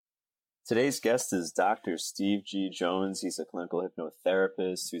Today's guest is Dr. Steve G. Jones. He's a clinical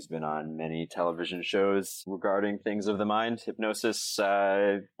hypnotherapist who's been on many television shows regarding things of the mind, hypnosis,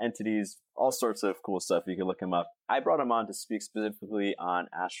 entities, all sorts of cool stuff. You can look him up. I brought him on to speak specifically on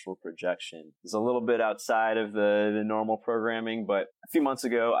astral projection. It's a little bit outside of the normal programming, but a few months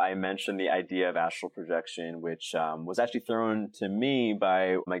ago, I mentioned the idea of astral projection, which was actually thrown to me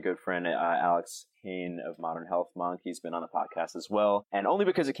by my good friend, Alex Kane of Modern Health Monk. He's been on the podcast as well. And only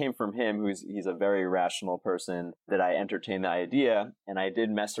because it came from him, he's a very rational person, that I entertained the idea. And I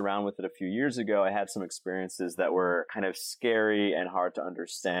did mess around with it a few years ago. I had some experiences that were kind of scary and hard to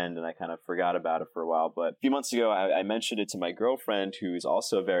understand, and I kind of forgot about it for a while. But a few months ago, I mentioned it to my girlfriend, who's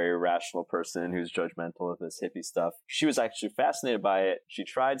also a very rational person, who's judgmental of this hippie stuff. She was actually fascinated by it. She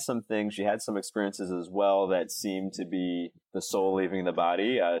tried some things. She had some experiences as well that seemed to be the soul leaving the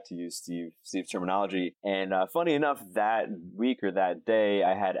body, to use Steve's terminology. And funny enough, that week or that day,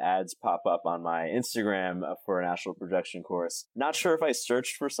 I had ads pop up on my Instagram for an astral projection course. Not sure if I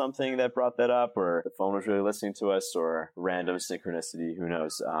searched for something that brought that up, or the phone was really listening to us, or random synchronicity. Who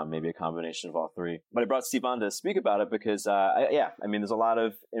knows? Maybe a combination of all three. But I brought Steve on to speak about it because, there's a lot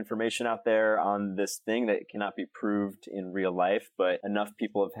of information out there on this thing that cannot be proved in real life, but enough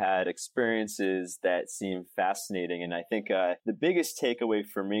people have had experiences that seem fascinating. And I think the biggest takeaway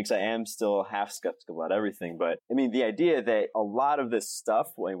for me, because I am still half skeptical about everything, but I mean, the idea that a lot of this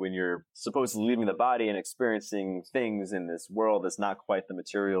stuff, when you're supposedly leaving the body and experiencing things in this world that's not quite the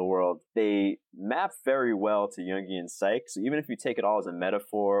material world, they map very well to Jungian psych. So even if you take it all as a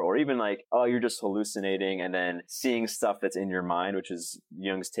metaphor, or even like, oh, you're just hallucinating and then seeing stuff that's in your mind, which is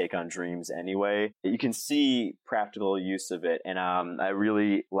Jung's take on dreams anyway, you can see practical use of it. And I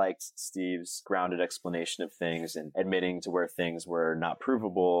really liked Steve's grounded explanation of things and admitting to where things were not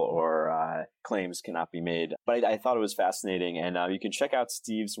provable or claims cannot be made. But I thought it was fascinating. And you can check out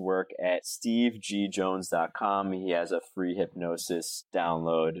Steve's work at stevegjones.com. He has a free hypnosis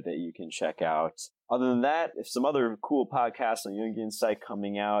download that you can check out. Other than that, if some other cool podcasts on Jungian Psych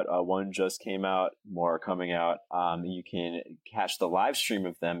coming out, one just came out, more are coming out. You can catch the live stream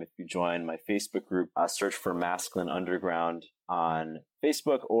of them if you join my Facebook group. Search for Masculine Underground on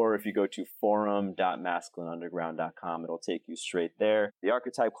Facebook, or if you go to forum.masculineunderground.com, it'll take you straight there. The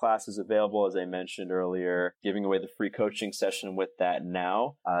archetype class is available, as I mentioned earlier, giving away the free coaching session with that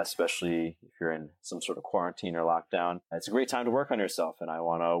now, especially if you're in some sort of quarantine or lockdown. It's a great time to work on yourself, and I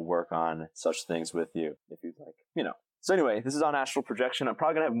want to work on such things with you if you'd like, So anyway, this is on astral projection. I'm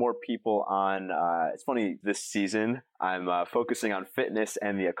probably going to have more people on. It's funny, this season, I'm focusing on fitness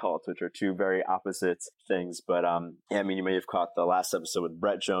and the occult, which are two very opposite things. But you may have caught the last episode with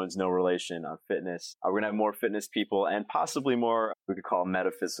Brett Jones, no relation, on fitness. We're going to have more fitness people and possibly more we could call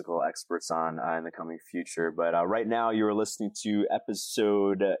metaphysical experts on in the coming future. But right now, you're listening to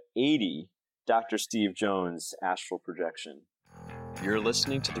episode 80, Dr. Steve Jones, Astral Projection. You're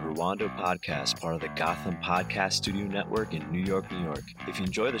listening to the Rwando Podcast, part of the Gotham Podcast Studio Network in New York, New York. If you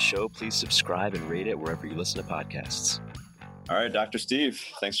enjoy the show, please subscribe and rate it wherever you listen to podcasts. All right, Dr. Steve,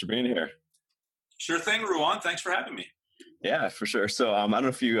 thanks for being here. Sure thing, Ruwan. Thanks for having me. Yeah, for sure. So I don't know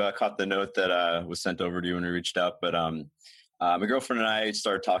if you caught the note that was sent over to you when we reached out, but my girlfriend and I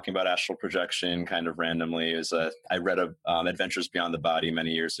started talking about astral projection kind of randomly. I read Adventures Beyond the Body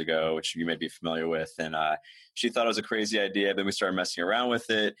many years ago, which you may be familiar with. And she thought it was a crazy idea. Then we started messing around with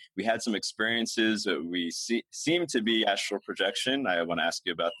it. We had some experiences that we seemed to be astral projection. I want to ask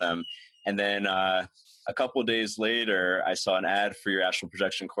you about them. And then a couple of days later, I saw an ad for your astral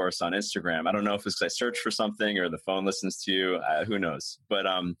projection course on Instagram. I don't know if it's because I searched for something or the phone listens to you. Who knows? But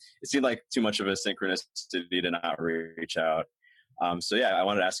it seemed like too much of a synchronicity to not reach out. I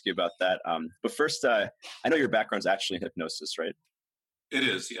wanted to ask you about that. But first, I know your background's actually in hypnosis, right? It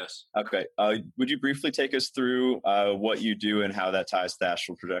is, yes. Okay. Would you briefly take us through what you do and how that ties to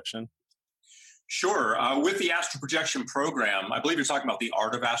astral projection? Sure. With the astral projection program, I believe you're talking about the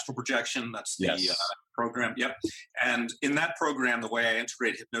art of astral projection. That's the program. Yep. And in that program, the way I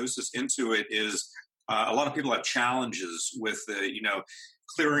integrate hypnosis into it is a lot of people have challenges with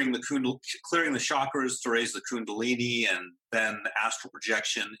clearing the chakras to raise the kundalini, and then astral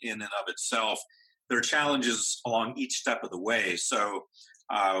projection in and of itself. There are challenges along each step of the way. So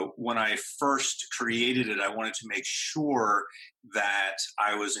when I first created it, I wanted to make sure that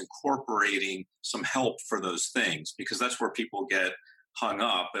I was incorporating some help for those things, because that's where people get hung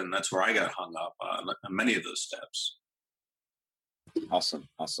up, and that's where I got hung up on many of those steps. Awesome.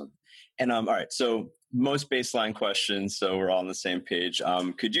 And all right, so most baseline questions, so we're all on the same page.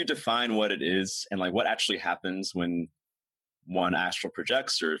 Could you define what it is and what actually happens when one astral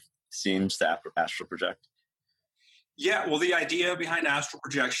projects or seems to astral project? Yeah, well, the idea behind astral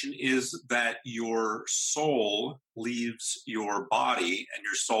projection is that your soul leaves your body, and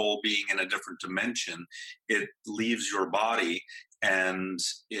your soul being in a different dimension, it leaves your body and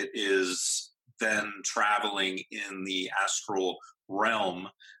it is then traveling in the astral realm.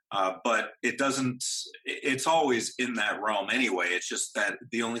 But it doesn't, it's always in that realm anyway. It's just that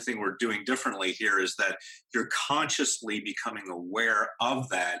the only thing we're doing differently here is that you're consciously becoming aware of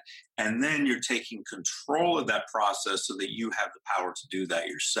that. And then you're taking control of that process so that you have the power to do that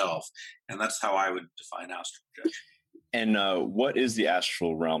yourself. And that's how I would define astral projection. And what is the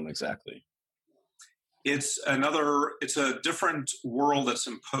astral realm exactly? It's a different world that's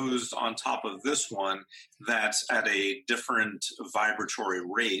imposed on top of this one that's at a different vibratory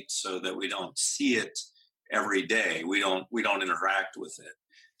rate so that we don't see it every day. We don't interact with it.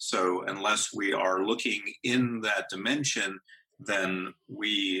 So unless we are looking in that dimension, then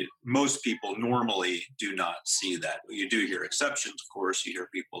most people normally do not see that. You do hear exceptions, of course. You hear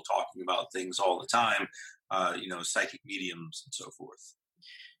people talking about things all the time, psychic mediums and so forth.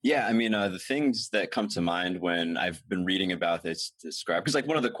 Yeah, I mean, the things that come to mind when I've been reading about this described, because like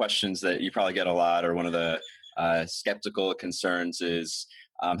one of the questions that you probably get a lot, or one of the skeptical concerns is,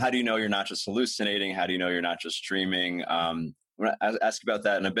 how do you know you're not just hallucinating? How do you know you're not just dreaming? I'm going to ask about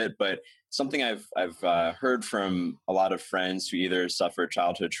that in a bit, but something I've heard from a lot of friends who either suffered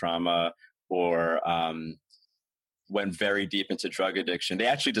childhood trauma or went very deep into drug addiction, they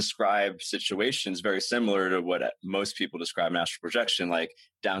actually describe situations very similar to what most people describe in astral projection, like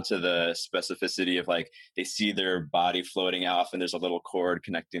down to the specificity of like they see their body floating off and there's a little cord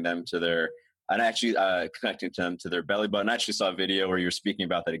connecting them to their, and actually connecting them to their belly button. I actually saw a video where you're speaking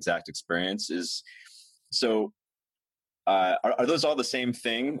about that exact experience. Are those all the same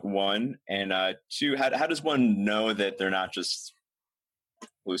thing? One, and two, how does one know that they're not just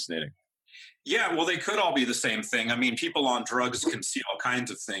hallucinating? Yeah, well, they could all be the same thing. I mean, people on drugs can see all kinds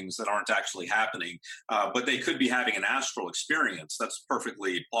of things that aren't actually happening, but they could be having an astral experience. That's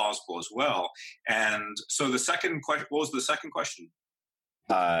perfectly plausible as well. And so the second question, what was the second question?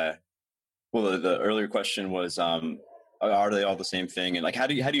 Well, the earlier question was, are they all the same thing? And like, how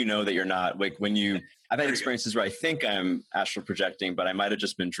do you know that you're not, like when I've had experiences where I think I'm astral projecting, but I might've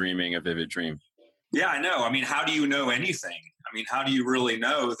just been dreaming a vivid dream. Yeah, I know. I mean, how do you know anything? I mean, how do you really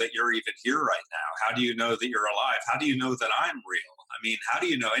know that you're even here right now? How do you know that you're alive? How do you know that I'm real? I mean, how do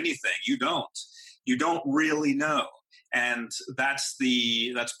you know anything? You don't really know. And that's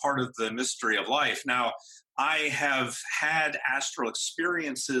part of the mystery of life. Now, I have had astral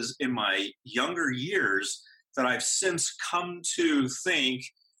experiences in my younger years that I've since come to think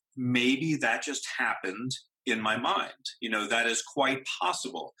maybe that just happened in my mind. That is quite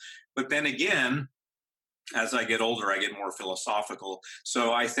possible. But then again, as I get older, I get more philosophical.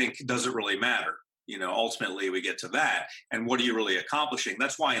 So I think, does it really matter? Ultimately we get to that. And what are you really accomplishing?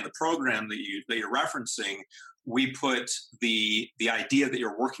 That's why in the program that you're referencing, we put the idea that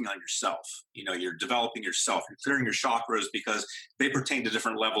you're working on yourself. You're developing yourself, you're clearing your chakras because they pertain to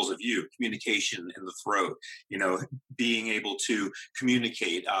different levels of you, communication in the throat, being able to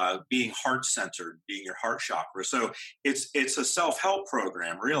communicate, being heart-centered, being your heart chakra. So it's a self-help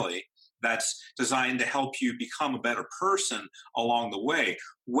program, really, that's designed to help you become a better person along the way.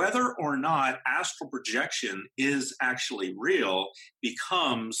 Whether or not astral projection is actually real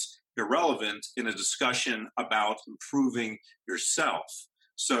becomes irrelevant in a discussion about improving yourself.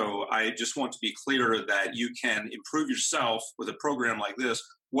 So I just want to be clear that you can improve yourself with a program like this,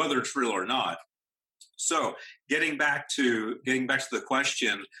 whether it's real or not. So getting back to the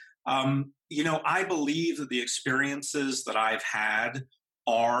question, I believe that the experiences that I've had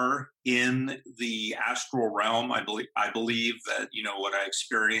are in the astral realm. I believe that, what I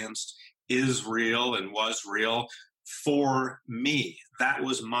experienced is real and was real for me. That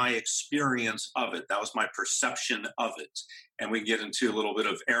was my experience of it. That was my perception of it. And we get into a little bit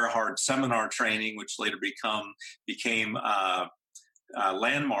of Erhard seminar training, which later became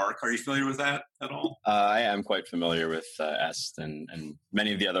Landmark. Are you familiar with that at all? I am quite familiar with EST and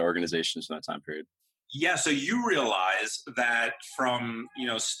many of the other organizations in that time period. Yeah, so you realize that from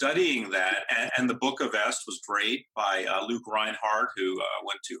studying that, and the book of EST was great by Luke Reinhardt, who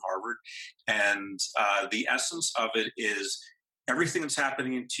went to Harvard, and the essence of it is everything that's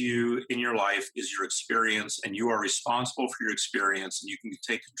happening to you in your life is your experience, and you are responsible for your experience, and you can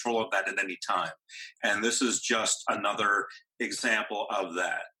take control of that at any time. And this is just another example of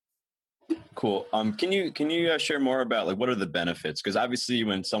that. Cool. Can you share more about like what are the benefits? Because obviously,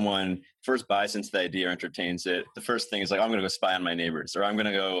 when someone first buys into the idea or entertains it, the first thing is like, I'm going to go spy on my neighbors, or I'm going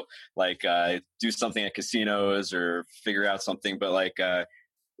to go like do something at casinos or figure out something. But like,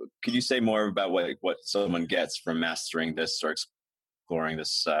 could you say more about what someone gets from mastering this or exploring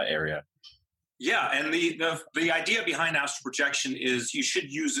this area? Yeah, and the idea behind astral projection is you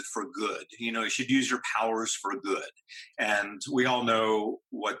should use it for good. You should use your powers for good. And we all know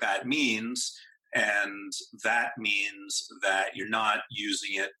what that means. And that means that you're not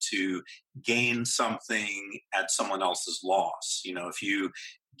using it to gain something at someone else's loss. If you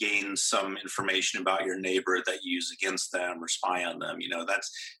gain some information about your neighbor that you use against them or spy on them,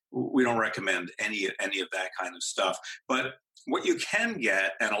 we don't recommend any of that kind of stuff. But what you can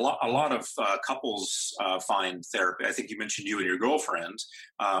get, and a lot of couples find therapy. I think you mentioned you and your girlfriend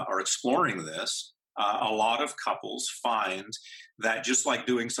are exploring this. A lot of couples find that just like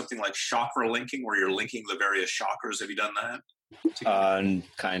doing something like chakra linking, where you're linking the various chakras. Have you done that?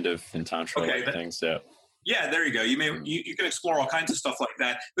 Kind of in tantra things. Yeah. Yeah, there you go. You can explore all kinds of stuff like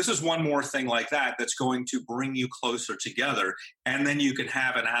that. This is one more thing like that that's going to bring you closer together, and then you can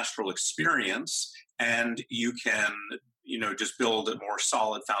have an astral experience, and you can just build a more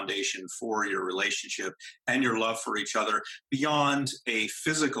solid foundation for your relationship and your love for each other beyond a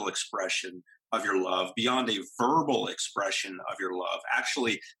physical expression of your love, beyond a verbal expression of your love,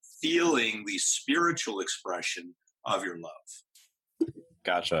 actually feeling the spiritual expression of your love.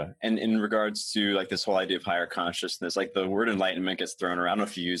 Gotcha. And in regards to like this whole idea of higher consciousness, like the word enlightenment gets thrown around. I don't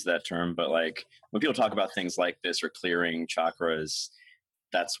know if you use that term, but like when people talk about things like this or clearing chakras,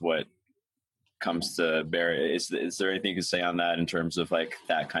 that's what comes to bear. Is there anything you can say on that in terms of like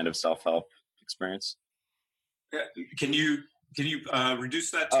that kind of self-help experience? Can you reduce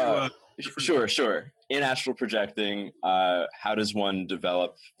that to Sure. In astral projecting, how does one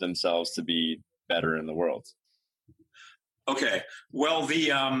develop themselves to be better in the world? Okay. Well, what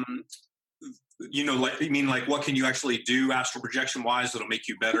can you actually do astral projection wise that'll make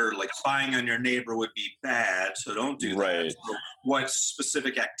you better? Like spying on your neighbor would be bad, so don't do right. that. So what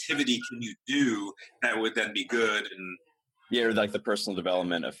specific activity can you do that would then be good? And yeah, or like the personal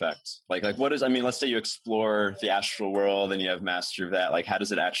development effect. Like what is, let's say you explore the astral world and you have mastery of that. Like how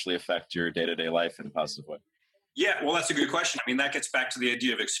does it actually affect your day-to-day life in a positive way? Yeah, well, that's a good question. That gets back to the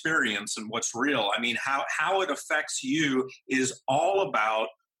idea of experience and what's real. How it affects you is all about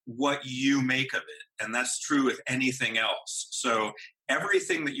what you make of it. And that's true with anything else. So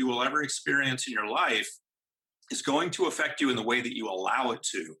everything that you will ever experience in your life is going to affect you in the way that you allow it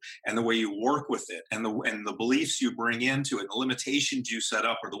to, and the way you work with it, and the beliefs you bring into it, the limitations you set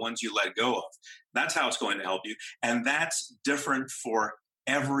up, or the ones you let go of. That's how it's going to help you. And that's different for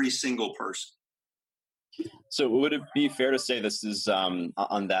every single person. So would it be fair to say this is on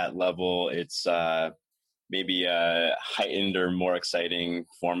that level, it's maybe a heightened or more exciting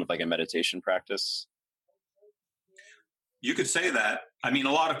form of like a meditation practice? You could say that. A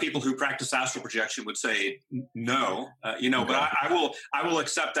lot of people who practice astral projection would say no, okay. But I will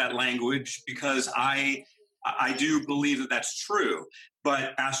accept that language because I do believe that that's true.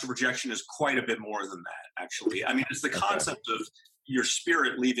 But astral projection is quite a bit more than that, actually. It's the concept of your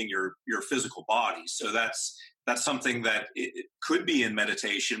spirit leaving your physical body. So that's something that it could be in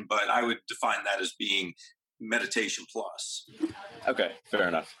meditation, but I would define that as being meditation plus. Okay, fair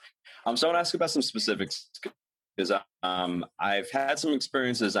enough. So I want to ask about some specifics because I've had some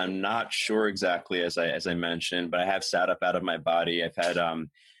experiences. I'm not sure exactly as I mentioned, but I have sat up out of my body. I've had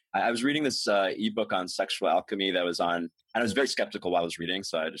I was reading this ebook on sexual alchemy that was on, and I was very skeptical while I was reading,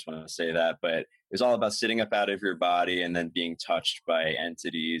 so I just want to say that, but it was all about sitting up out of your body and then being touched by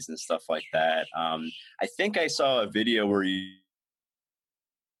entities and stuff like that. I think I saw a video where you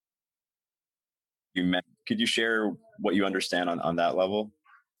met. Could you share what you understand on that level?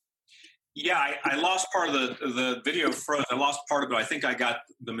 Yeah, I lost part of the video froze. I lost part of it. I think I got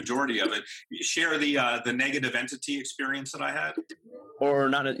the majority of it. Share the negative entity experience that I had, or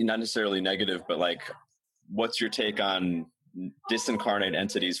not necessarily negative, but like, what's your take on disincarnate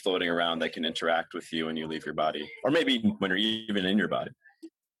entities floating around that can interact with you when you leave your body, or maybe when you're even in your body?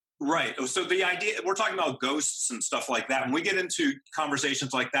 Right. So the idea, we're talking about ghosts and stuff like that. When we get into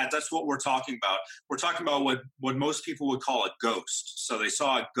conversations like that, that's what we're talking about. We're talking about what most people would call a ghost. So they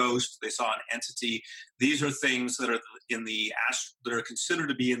saw a ghost, they saw an entity. These are things that are that are considered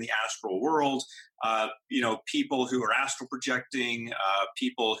to be in the astral world. People who are astral projecting,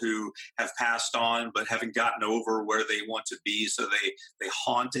 people who have passed on but haven't gotten over where they want to be, so they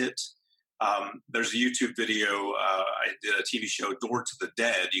haunt it. There's a YouTube video. I did a TV show, Door to the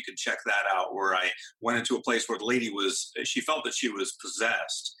Dead. You can check that out, where I went into a place where the lady she felt that she was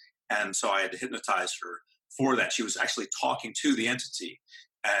possessed. And so I had to hypnotize her for that. She was actually talking to the entity.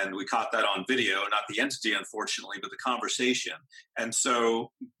 And we caught that on video, not the entity, unfortunately, but the conversation. And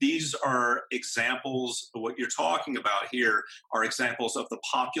so these are examples, what you're talking about here are examples of the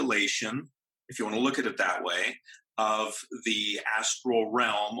population, if you want to look at it that way, of the astral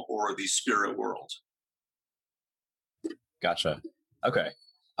realm or the spirit world. Gotcha. Okay.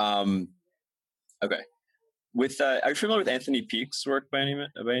 Okay. Are you familiar with Anthony Peake's work by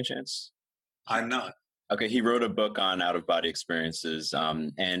any chance? I'm not. Okay, he wrote a book on out-of-body experiences,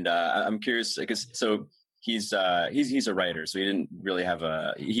 and I'm curious because he's a writer, so he didn't really have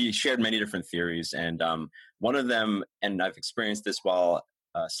he shared many different theories, and one of them, and I've experienced this while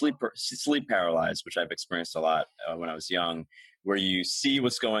sleep paralyzed, which I've experienced a lot when I was young, where you see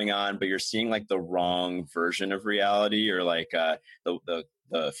what's going on, but you're seeing like the wrong version of reality, or like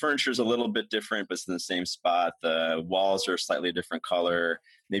the furniture's a little bit different, but it's in the same spot. The walls are slightly a different color.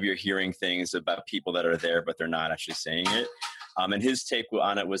 Maybe you're hearing things about people that are there, but they're not actually saying it. And his take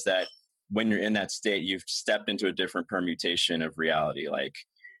on it was that when you're in that state, you've stepped into a different permutation of reality. Like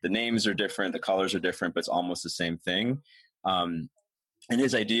the names are different, the colors are different, but it's almost the same thing. And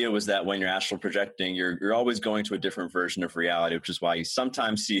his idea was that when you're astral projecting, you're always going to a different version of reality, which is why you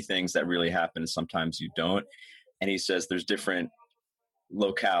sometimes see things that really happen, and sometimes you don't. And he says there's different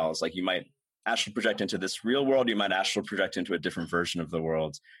locales, like you might astral project into this real world, you might astral project into a different version of the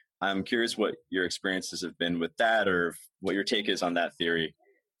world. I'm curious what your experiences have been with that, or what your take is on that theory.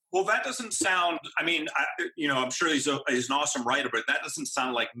 Well, that doesn't sound, I mean, I'm sure he's an awesome writer, but that doesn't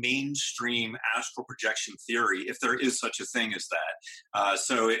sound like mainstream astral projection theory, if there is such a thing as that.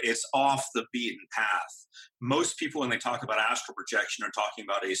 So it's off the beaten path. Most people, when they talk about astral projection, are talking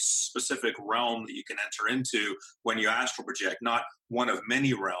about a specific realm that you can enter into when you astral project, not one of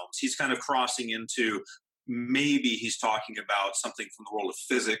many realms. He's kind of crossing into, maybe he's talking about something from the world of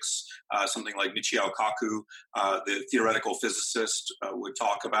physics, something like Michio Kaku, the theoretical physicist, would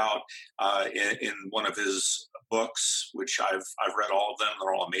talk about in one of his books, which I've read all of them.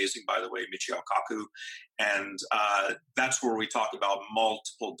 They're all amazing, by the way, Michio Kaku. And that's where we talk about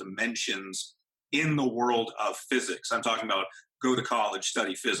multiple dimensions in the world of physics. I'm talking about go to college,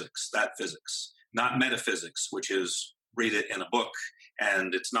 study physics, that physics, not metaphysics, which is read it in a book,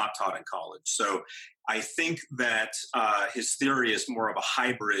 and it's not taught in college. So I think that his theory is more of a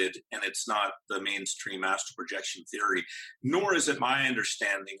hybrid, and it's not the mainstream astral projection theory, nor is it my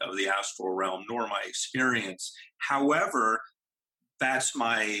understanding of the astral realm, nor my experience. However, that's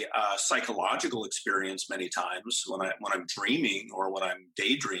my psychological experience many times when I'm dreaming or when I'm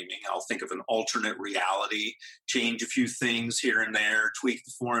daydreaming. I'll think of an alternate reality, change a few things here and there, tweak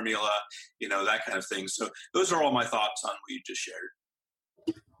the formula, that kind of thing. So those are all my thoughts on what you just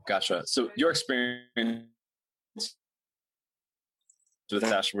shared. Gotcha. So your experience with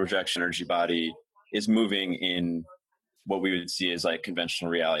astral projection energy body is moving in what we would see as like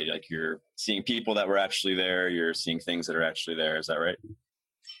conventional reality. Like you're seeing people that were actually there, you're seeing things that are actually there. Is that right?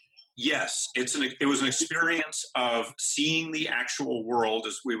 Yes, it was an experience of seeing the actual world,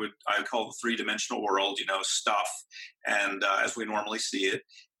 as I call the three-dimensional world, stuff, and as we normally see it,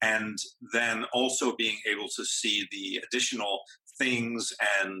 and then also being able to see the additional things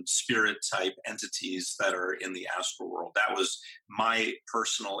and spirit-type entities that are in the astral world. That was my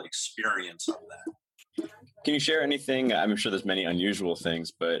personal experience of that. Can you share anything? I'm sure there's many unusual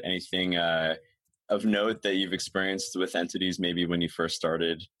things, but anything of note that you've experienced with entities, maybe when you first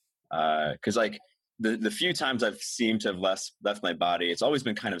started? Because like the few times I've seemed to have left my body, it's always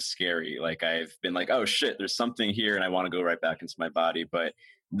been kind of scary. Like I've been like, oh shit, there's something here, and I want to go right back into my body. But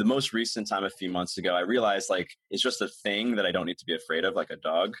the most recent time, a few months ago, I realized like it's just a thing that I don't need to be afraid of, like a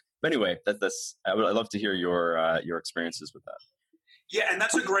dog. But anyway, I'd love to hear your experiences with that. Yeah, and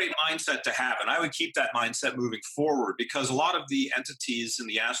that's a great mindset to have. And I would keep that mindset moving forward, because a lot of the entities in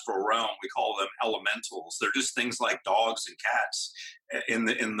the astral realm, we call them elementals. They're just things like dogs and cats in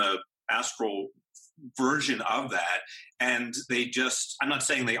the astral version of that. And I'm not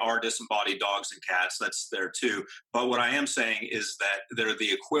saying they are disembodied dogs and cats, that's there too. But what I am saying is that they're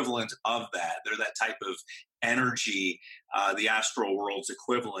the equivalent of that. They're that type of energy, the astral world's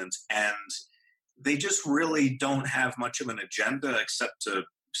equivalent. And they just really don't have much of an agenda except to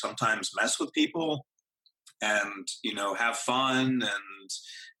sometimes mess with people and, have fun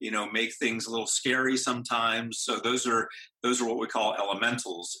and, make things a little scary sometimes. So those are what we call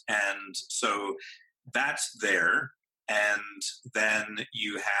elementals. And so that's there. And then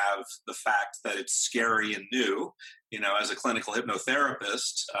you have the fact that it's scary and new. As a clinical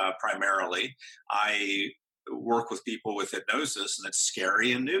hypnotherapist, primarily, I work with people with hypnosis, and it's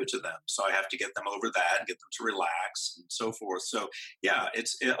scary and new to them. So I have to get them over that and get them to relax and so forth. So yeah,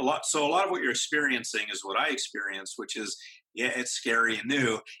 it's a lot. So a lot of what you're experiencing is what I experienced, which is yeah, it's scary and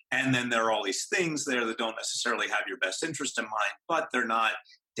new. And then there are all these things there that don't necessarily have your best interest in mind, but they're not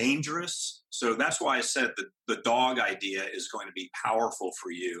dangerous. So that's why I said the dog idea is going to be powerful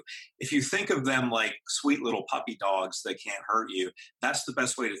for you. If you think of them like sweet little puppy dogs that can't hurt you, that's the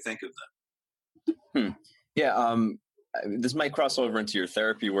best way to think of them. Yeah. This might cross over into your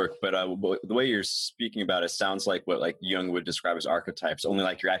therapy work, but the way you're speaking about it sounds like what like Jung would describe as archetypes, only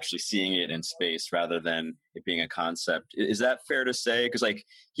like you're actually seeing it in space rather than it being a concept. Is that fair to say? Because like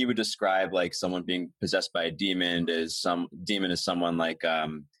he would describe like someone being possessed by a demon as someone like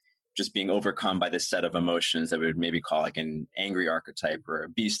just being overcome by this set of emotions that we would maybe call like an angry archetype or a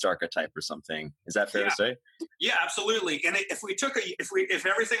beast archetype or something. Is that fair to say? Yeah, absolutely. And if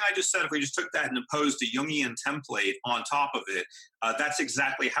everything I just said, if we just took that and imposed a Jungian template on top of it, that's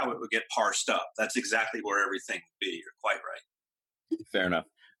exactly how it would get parsed up. That's exactly where everything would be. You're quite right. Fair enough.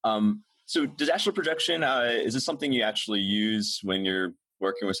 So does astral projection, is this something you actually use when you're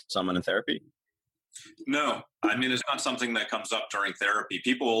working with someone in therapy? No, I mean, it's not something that comes up during therapy.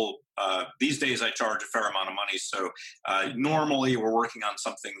 People, these days I charge a fair amount of money. So normally we're working on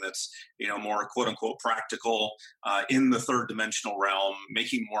something that's, more quote unquote practical in the third dimensional realm,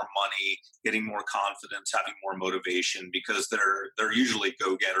 making more money, getting more confidence, having more motivation, because they're usually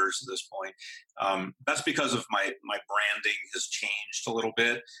go-getters at this point. That's because of my branding has changed a little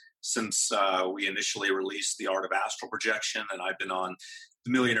bit since we initially released The Art of Astral Projection, and I've been on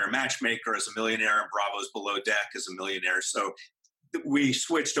The Millionaire Matchmaker as a millionaire and Bravo's Below Deck as a millionaire. So we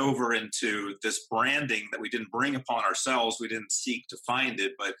switched over into this branding that we didn't bring upon ourselves. We didn't seek to find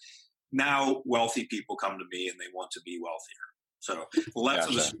it, but now wealthy people come to me and they want to be wealthier. So less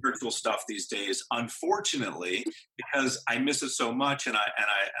of the spiritual stuff these days, unfortunately, because I miss it so much and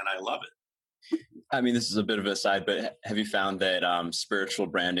I love it. I mean, this is a bit of an aside, but have you found that spiritual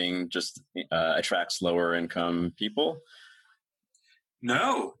branding just attracts lower income people?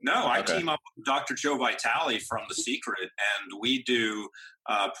 No. I team up with Dr. Joe Vitale from The Secret, and we do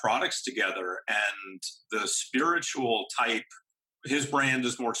products together. And the spiritual type, his brand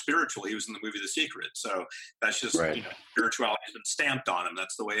is more spiritual. He was in the movie The Secret. So that's just, spirituality has been stamped on him.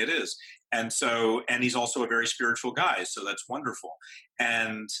 That's the way it is. And he's also a very spiritual guy. So that's wonderful.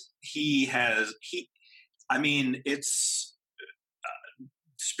 And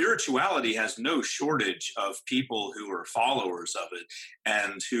spirituality has no shortage of people who are followers of it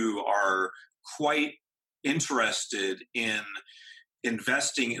and who are quite interested in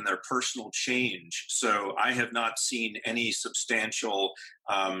investing in their personal change. So I have not seen any substantial,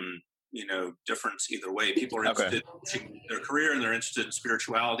 difference either way. People are interested in their career and they're interested in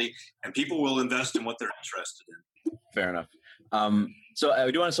spirituality, and people will invest in what they're interested in. Fair enough. So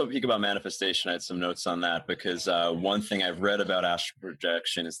I do want to speak about manifestation. I had some notes on that because one thing I've read about astral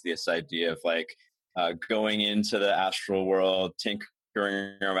projection is this idea of like going into the astral world,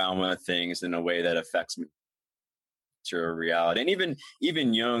 tinkering around with things in a way that affects material reality. And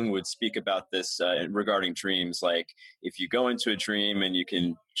even Jung would speak about this regarding dreams. Like if you go into a dream and you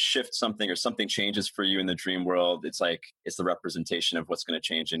can shift something or something changes for you in the dream world, it's like it's the representation of what's going to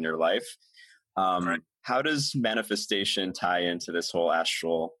change in your life. Right. How does manifestation tie into this whole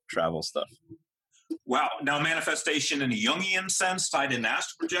astral travel stuff? Wow. Now, manifestation in a Jungian sense tied in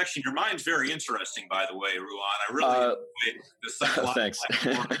astral projection. Your mind's very interesting, by the way, Ruan. I really enjoy the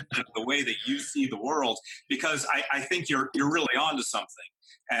psychological the way that you see the world, because I think you're really onto something.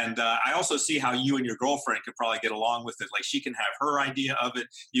 And I also see how you and your girlfriend could probably get along with it. Like she can have her idea of it,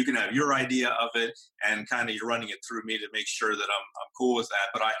 you can have your idea of it, and kind of you're running it through me to make sure that I'm cool with that.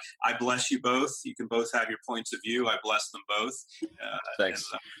 But I bless you both. You can both have your points of view. I bless them both. Thanks.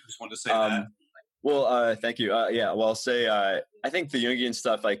 And, I just wanted to say that. Well, thank you. Well, I'll say I think the Jungian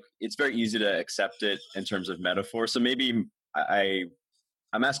stuff, like it's very easy to accept it in terms of metaphor. So maybe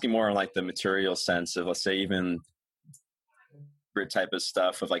I'm asking more in like the material sense of, let's say, even type of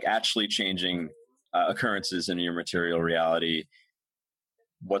stuff of like actually changing occurrences in your material reality.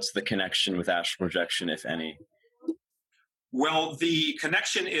 What's the connection with astral projection, if any? Well, the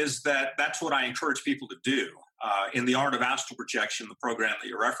connection is that that's what I encourage people to do. In The Art of Astral Projection, the program that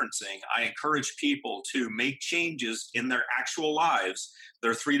you're referencing, I encourage people to make changes in their actual lives,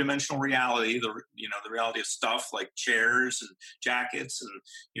 their three-dimensional reality, the reality of stuff like chairs and jackets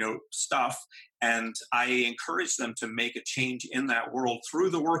and, stuff. And I encourage them to make a change in that world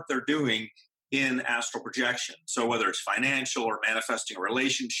through the work they're doing in astral projection. So whether it's financial or manifesting a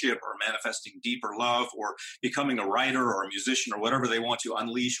relationship or manifesting deeper love or becoming a writer or a musician or whatever they want to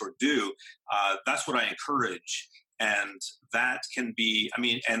unleash or do, that's what I encourage. And that can be,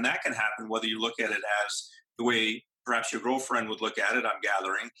 and that can happen whether you look at it as the way perhaps your girlfriend would look at it, I'm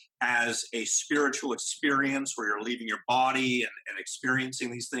gathering, as a spiritual experience where you're leaving your body and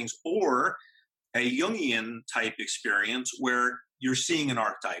experiencing these things, or a Jungian type experience where you're seeing an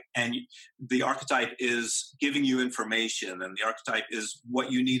archetype and the archetype is giving you information and the archetype is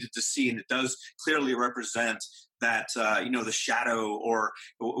what you needed to see. And it does clearly represent that, the shadow or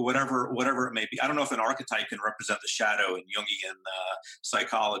whatever it may be. I don't know if an archetype can represent the shadow in Jungian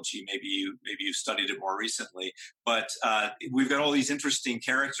psychology. Maybe you studied it more recently, but we've got all these interesting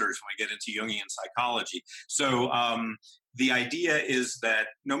characters when we get into Jungian psychology. So the idea is that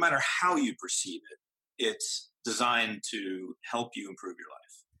no matter how you perceive it, it's designed to help you improve your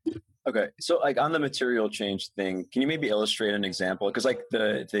life. Okay. So like on the material change thing, can you maybe illustrate an example? Because like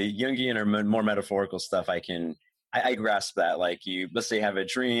the Jungian or more metaphorical stuff, I grasp that. Like let's say you have a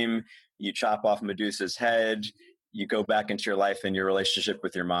dream, you chop off Medusa's head, you go back into your life and your relationship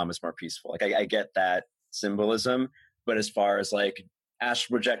with your mom is more peaceful. Like I get that symbolism, but as far as like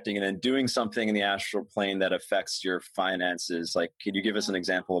astral projecting and then doing something in the astral plane that affects your finances, like could you give us an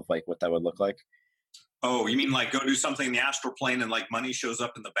example of like what that would look like? Oh, you mean like go do something in the astral plane and like money shows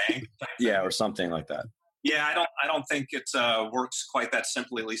up in the bank? Yeah, or something like that. Yeah, I don't think it works quite that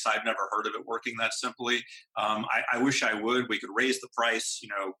simply. At least I've never heard of it working that simply. I wish I would. We could raise the price,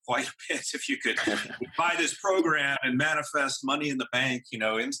 quite a bit if you could buy this program and manifest money in the bank,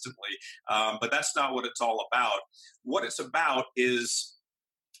 instantly. But that's not what it's all about. What it's about is,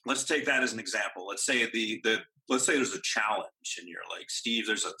 let's take that as an example. Let's say let's say there's a challenge and you're like, Steve,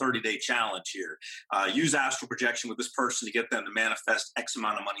 there's a 30-day challenge here. Use astral projection with this person to get them to manifest X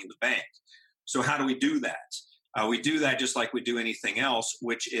amount of money in the bank. So how do we do that? We do that just like we do anything else,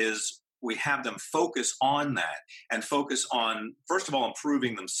 which is we have them focus on that and focus on, first of all,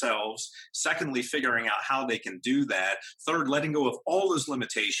 improving themselves. Secondly, figuring out how they can do that. Third, letting go of all those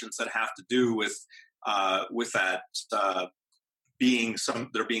limitations that have to do with that there being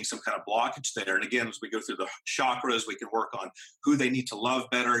some kind of blockage there. And again, as we go through the chakras, we can work on who they need to love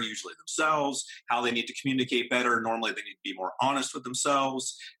better, usually themselves, how they need to communicate better. Normally they need to be more honest with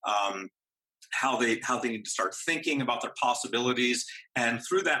themselves, how they need to start thinking about their possibilities. And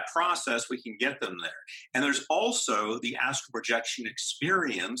through that process, we can get them there. And there's also the astral projection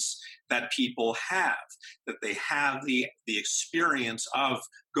experience that people have, that they have the experience of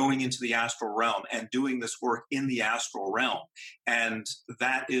going into the astral realm and doing this work in the astral realm. And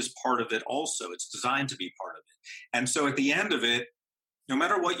that is part of it also. It's designed to be part of it. And so at the end of it, no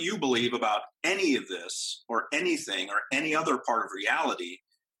matter what you believe about any of this or anything or any other part of reality,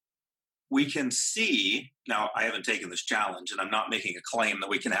 we can see, now I haven't taken this challenge and I'm not making a claim that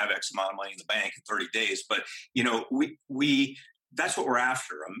we can have X amount of money in the bank in 30 days, but we that's what we're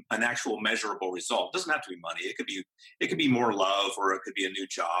after, an actual measurable result. It doesn't have to be money. It could be more love, or it could be a new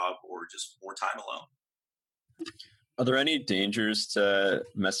job, or just more time alone. Are there any dangers to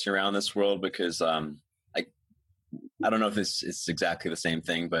messing around this world? Because I don't know if it's exactly the same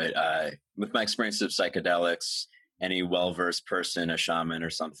thing, but with my experience of psychedelics, any well-versed person, a shaman or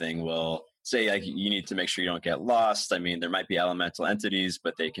something, will say like you need to make sure you don't get lost. I mean, there might be elemental entities,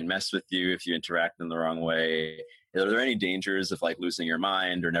 but they can mess with you if you interact in the wrong way. Are there any dangers of like losing your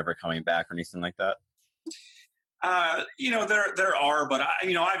mind or never coming back or anything like that? There are, but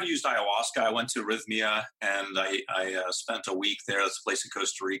I've used ayahuasca. I went to Rhythmia and I spent a week there. It's a place in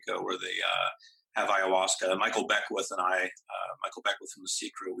Costa Rica where they have ayahuasca. Michael Beckwith and Michael Beckwith from The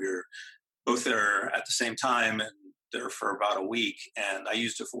Secret, we were both there at the same time and there for about a week, and I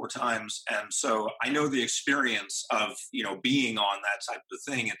used it 4 times. And so I know the experience of, being on that type of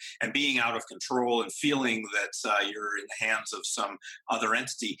thing and being out of control and feeling that you're in the hands of some other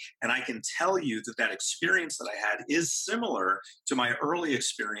entity. And I can tell you that experience that I had is similar to my early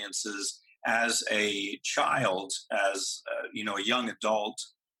experiences as a child, as a young adult,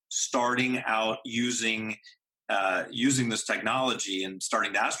 starting out using this technology and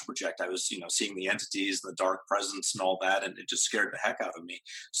starting to astral project. I was, seeing the entities and the dark presence and all that, and it just scared the heck out of me.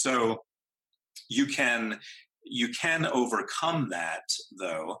 So you can overcome that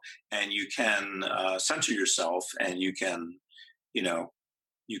though, and you can center yourself, and you can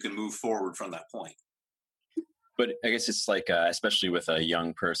move forward from that point. But I guess it's like, especially with a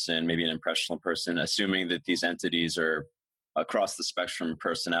young person, maybe an impressionable person, assuming that these entities are across the spectrum of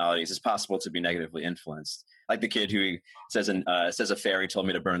personalities, it's possible to be negatively influenced. Like the kid who says a fairy told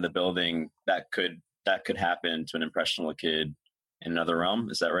me to burn the building, that could happen to an impressionable kid in another realm.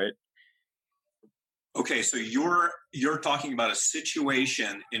 Is that right? Okay, so you're talking about a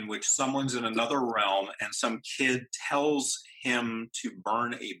situation in which someone's in another realm and some kid tells him to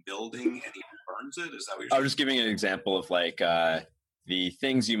burn a building and he burns it? Is that what you're saying? I was just giving an example of like the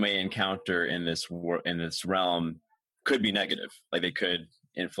things you may encounter in this realm could be negative. Like they could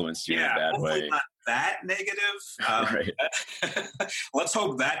influence you in a bad hopefully way. not that negative. Right. Let's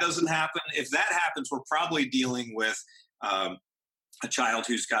hope that doesn't happen. If that happens, we're probably dealing with a child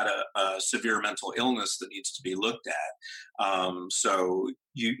who's got a severe mental illness that needs to be looked at. So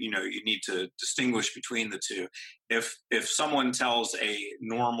you need to distinguish between the two. If someone tells a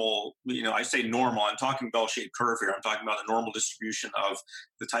normal, I say normal, I'm talking bell-shaped curve here. I'm talking about a normal distribution of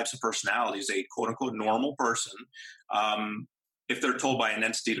the types of personalities, a quote unquote normal person. If they're told by an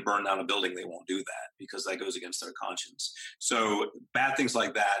entity to burn down a building, they won't do that because that goes against their conscience. So bad things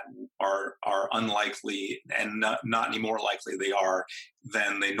like that are unlikely, and not any more likely they are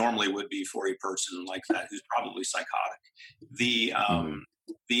than they normally would be for a person like that who's probably psychotic.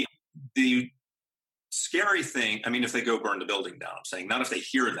 The scary thing, I mean, if they go burn the building down, I'm saying, not if they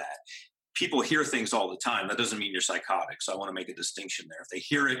hear that. People hear things all the time. That doesn't mean you're psychotic. So I want to make a distinction there. If they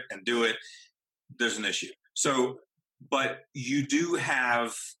hear it and do it, there's an issue. So, but you do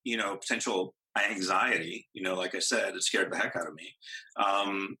have, potential anxiety, like I said, it scared the heck out of me.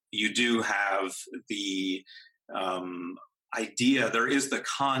 You do have the idea, there is the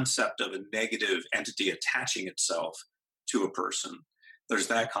concept of a negative entity attaching itself to a person. There's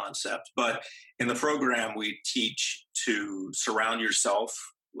that concept. But in the program, we teach to surround yourself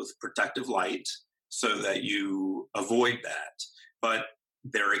with protective light so that you avoid that. But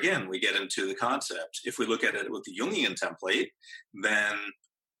there again, we get into the concept. If we look at it with the Jungian template, then,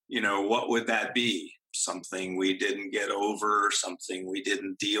 what would that be? Something we didn't get over, something we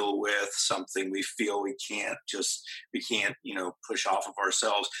didn't deal with, something we feel we can't, push off of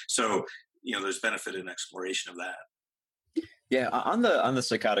ourselves. So, there's benefit in exploration of that. Yeah. On the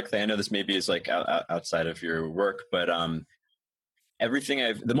psychotic thing, I know this maybe is like outside of your work, but, the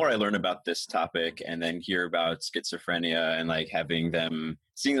more I learn about this topic and then hear about schizophrenia and like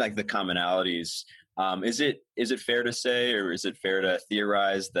seeing like the commonalities, is it fair to say, or is it fair to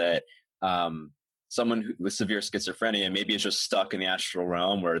theorize that someone with severe schizophrenia maybe is just stuck in the astral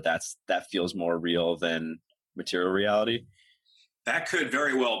realm where that feels more real than material reality? That could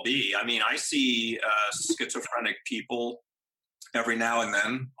very well be. I mean, I see schizophrenic people every now and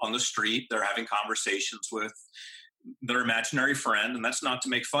then on the street. They're having conversations with their imaginary friend, and that's not to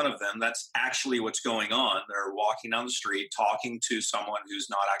make fun of them. That's actually what's going on. They're walking down the street talking to someone who's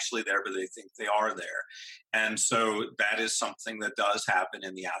not actually there, but they think they are there. And so that is something that does happen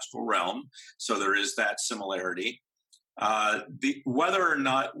in the astral realm. So there is that similarity.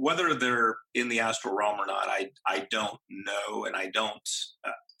 Whether they're in the astral realm or not, I don't know, and I don't.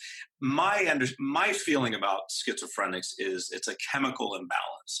 My feeling about schizophrenics is it's a chemical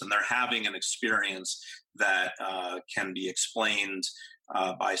imbalance, and they're having an experience that can be explained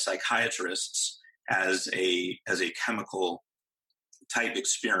by psychiatrists as a chemical type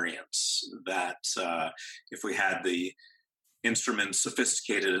experience. That if we had the instruments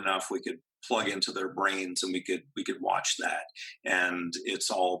sophisticated enough, we could plug into their brains and we could watch that, and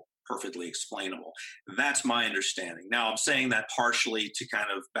it's all perfectly explainable. That's my understanding. Now, I'm saying that partially to kind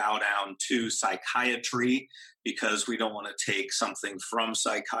of bow down to psychiatry, because we don't want to take something from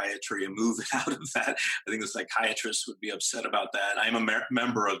psychiatry and move it out of that. I think the psychiatrists would be upset about that. I'm a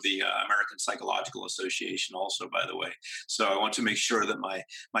member of the American Psychological Association also, by the way. So I want to make sure that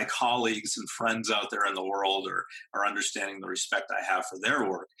my colleagues and friends out there in the world are understanding the respect I have for their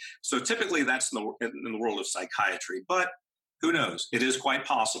work. So typically that's in the world of psychiatry, but who knows? It is quite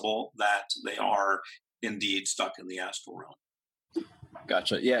possible that they are indeed stuck in the astral realm.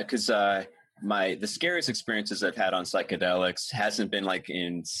 Gotcha. Yeah, because the scariest experiences I've had on psychedelics hasn't been like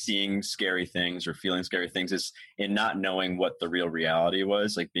in seeing scary things or feeling scary things. It's in not knowing what the real reality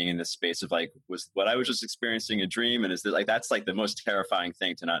was, like being in this space of like, was what I was just experiencing a dream? And is that like, that's like the most terrifying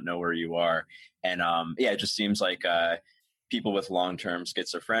thing, to not know where you are. And it just seems like people with long-term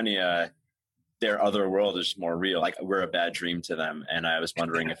schizophrenia, their other world is more real. Like we're a bad dream to them. And I was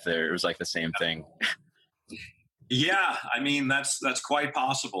wondering if it was like the same thing. Yeah, I mean, that's quite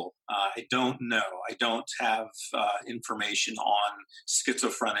possible. I don't know. I don't have information on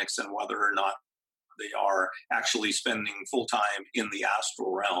schizophrenics and whether or not they are actually spending full time in the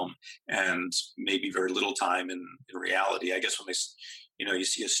astral realm and maybe very little time in reality. I guess when you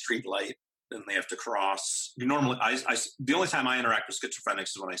see a street light, then they have to cross. Normally, the only time I interact with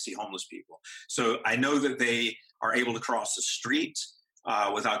schizophrenics is when I see homeless people. So I know that they are able to cross the street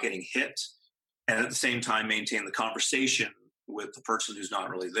without getting hit, and at the same time maintain the conversation with the person who's not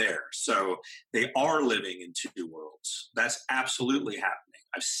really there. So they are living in two worlds. That's absolutely happening.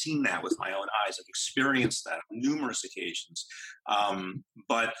 I've seen that with my own eyes. I've experienced that on numerous occasions.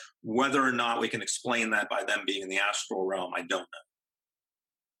 But whether or not we can explain that by them being in the astral realm, I don't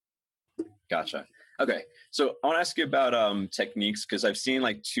know. Gotcha. Okay. So I want to ask you about techniques, because I've seen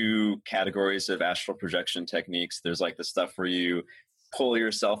like two categories of astral projection techniques. There's like the stuff where you pull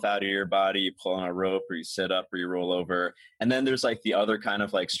yourself out of your body, you pull on a rope, or you sit up, or you roll over. And then there's like the other kind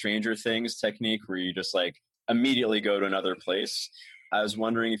of like Stranger Things technique where you just like immediately go to another place. I was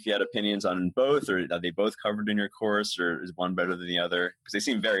wondering if you had opinions on both, or are they both covered in your course, or is one better than the other? Because they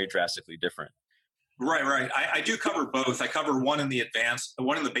seem very drastically different. Right. I do cover both. I cover one in the advanced,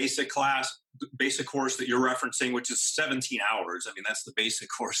 one in the basic class, basic course that you're referencing, which is 17 hours. I mean, that's the basic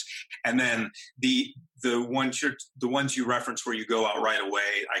course. And then the ones you reference where you go out right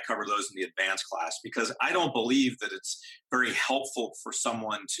away, I cover those in the advanced class, because I don't believe that it's very helpful for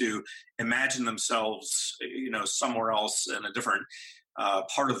someone to imagine themselves, somewhere else in a different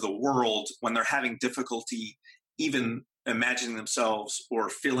part of the world when they're having difficulty even imagining themselves or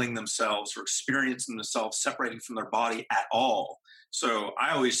feeling themselves or experiencing themselves separating from their body at all. So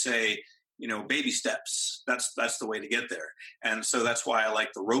I always say, baby steps. That's the way to get there. And so that's why I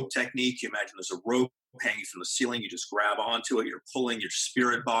like the rope technique. You imagine there's a rope hanging from the ceiling. You just grab onto it. You're pulling your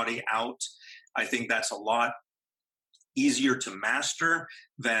spirit body out. I think that's a lot easier to master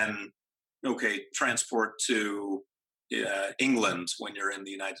than, transport to England when you're in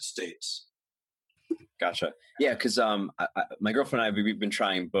the United States. Gotcha. Yeah, because my girlfriend and we've been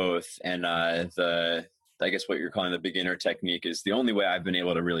trying both, and I guess what you're calling the beginner technique is the only way I've been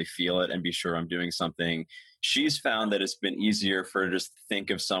able to really feel it and be sure I'm doing something. She's found that it's been easier for her to just think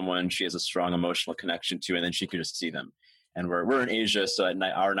of someone she has a strong emotional connection to, and then she can just see them. And we're in Asia, so at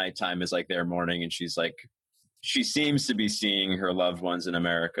night, our nighttime is like their morning, and she's like, she seems to be seeing her loved ones in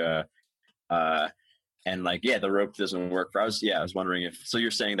America. And like, yeah, the rope doesn't work for us. I was wondering if, so you're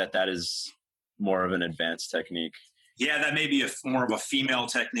saying that is more of an advanced technique. Yeah, that may be more of a female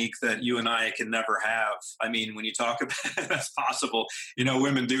technique that you and I can never have. I mean, when you talk about it, that's possible.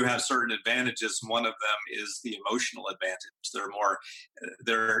 Women do have certain advantages. One of them is the emotional advantage.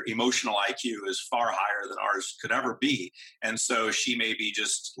 Their emotional IQ is far higher than ours could ever be. And so she may be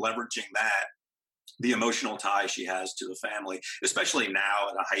just leveraging that, the emotional tie she has to the family, especially now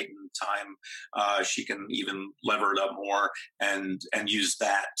at a heightened time. She can even lever it up more and use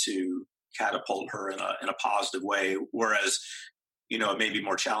that to catapult her in a positive way. Whereas, it may be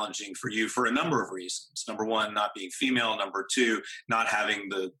more challenging for you for a number of reasons. Number one, not being female. Number two, not having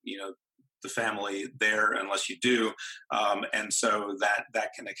the family there unless you do. And so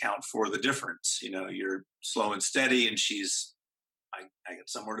that can account for the difference. You're slow and steady, and I got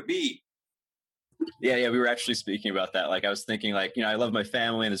somewhere to be. Yeah, we were actually speaking about that. Like, I was thinking, like, I love my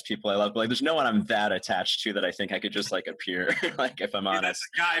family and there's people I love, but like, there's no one I'm that attached to that I think I could just like appear. Like, if I'm honest, that's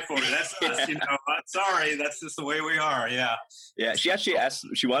a guy for it. That's us. I'm sorry, that's just the way we are. Yeah. She actually asked.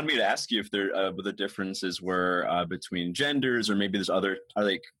 She wanted me to ask you if there what the differences were between genders, or maybe there's other.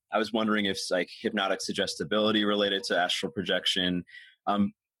 I was wondering if like hypnotic suggestibility related to astral projection.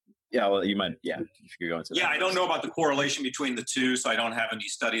 Yeah, well, you might. Yeah, if you could go into that. Yeah, I don't know about the correlation between the two, so I don't have any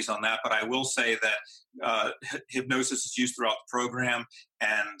studies on that. But I will say that hypnosis is used throughout the program,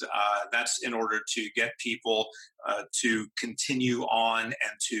 and that's in order to get people to continue on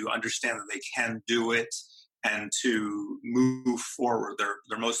and to understand that they can do it and to move forward.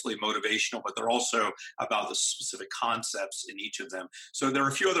 They're mostly motivational, but they're also about the specific concepts in each of them. So there are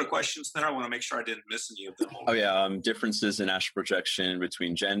a few other questions there. I want to make sure I didn't miss any of them. Oh yeah, differences in astral projection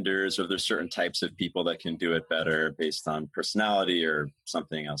between genders, or there's certain types of people that can do it better based on personality or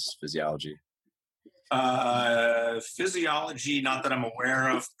something else, physiology. Physiology, not that I'm aware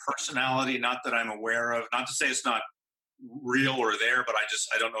of. Personality, not that I'm aware of. Not to say it's not real or there, but I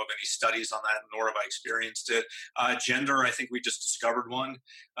don't know of any studies on that, nor have I experienced it. Gender, I think we just discovered one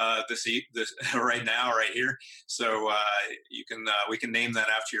this right now, right here. So we can name that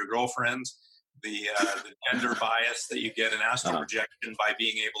after your girlfriend. The gender bias that you get in astral projection by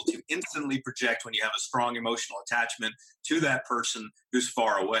being able to instantly project when you have a strong emotional attachment to that person who's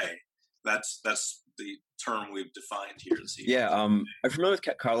far away. That's the term we've defined here this evening. Yeah, I'm familiar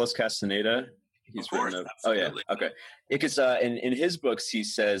with Carlos Castaneda. Of course, oh yeah, okay. Because in his books, he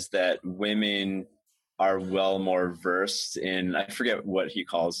says that women are well more versed in, I forget what he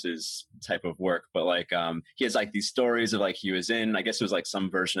calls his type of work, but like he has like these stories of like he was in, I guess it was like some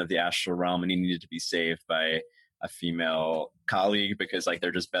version of the astral realm, and he needed to be saved by a female colleague because like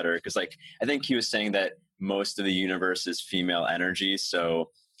they're just better. Because like I think he was saying that most of the universe is female energy, so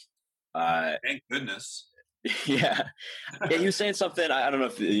thank goodness. Yeah, he was saying something. I don't know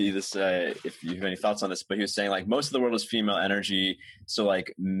if if you have any thoughts on this, but he was saying like most of the world is female energy, so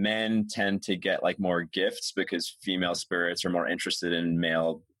like men tend to get like more gifts because female spirits are more interested in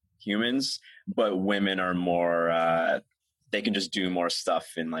male humans, but women are more they can just do more stuff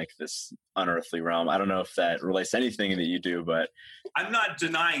in like this unearthly realm. I don't know if that relates to anything that you do, but I'm not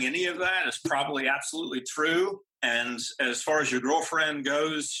denying any of that. It's probably absolutely true. And as far as your girlfriend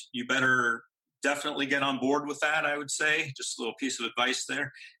goes, you better definitely get on board with that, I would say. Just a little piece of advice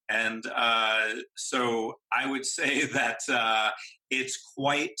there. And so I would say that it's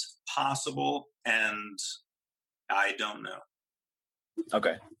quite possible, and I don't know.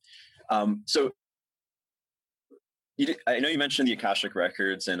 Okay. So I know you mentioned the Akashic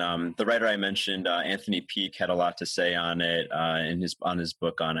Records, and the writer I mentioned, Anthony Peake, had a lot to say on it on his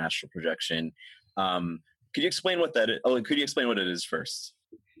book on astral projection. Could you explain what that is? Could you explain what it is first?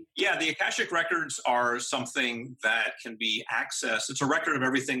 Yeah, the Akashic Records are something that can be accessed. It's a record of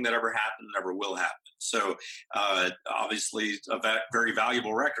everything that ever happened and ever will happen. So obviously a very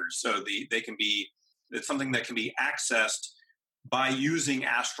valuable record. So it's something that can be accessed by using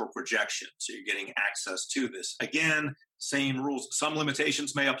astral projection. So you're getting access to this. Again, same rules. Some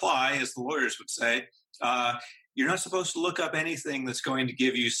limitations may apply, as the lawyers would say. You're not supposed to look up anything that's going to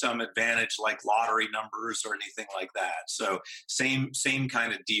give you some advantage, like lottery numbers or anything like that. So same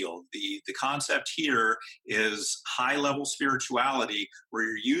kind of deal. The concept here is high-level spirituality, where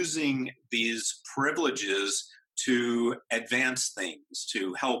you're using these privileges to advance things,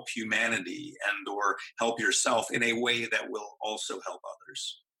 to help humanity and or help yourself in a way that will also help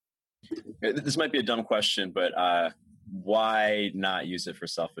others. This might be a dumb question, but why not use it for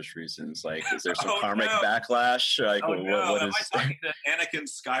selfish reasons? Like, is there some karmic backlash? Like, what Am I talking to Anakin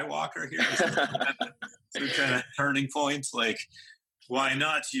Skywalker here? Some kind of turning points? Like, why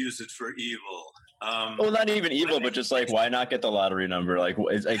not use it for evil? Well, not even evil, but just like, why not get the lottery number? Like,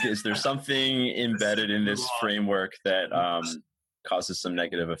 is there something embedded in this framework that causes some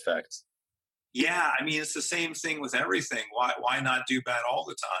negative effects? Yeah, I mean, it's the same thing with everything. Why not do bad all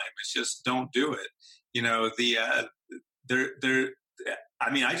the time? It's just don't do it. You know, I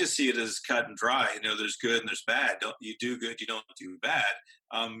mean, I just see it as cut and dry. You know, there's good and there's bad. You do good, you don't do bad.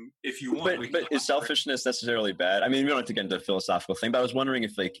 If you want, but is selfishness necessarily bad? I mean, we don't have to get into a philosophical thing, but I was wondering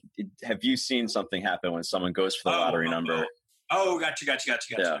if, like, have you seen something happen when someone goes for the lottery number? Oh, gotcha.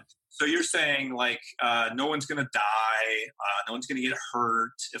 Yeah. So you're saying, like, no one's going to die, no one's going to get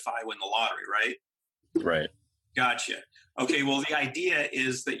hurt if I win the lottery, right? Right. Gotcha. Okay, well, the idea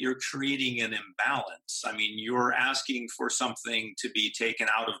is that you're creating an imbalance. I mean, you're asking for something to be taken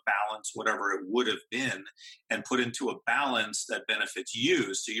out of balance, whatever it would have been, and put into a balance that benefits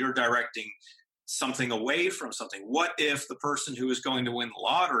you. So you're directing something away from something. What if the person who is going to win the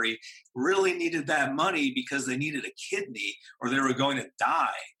lottery really needed that money because they needed a kidney or they were going to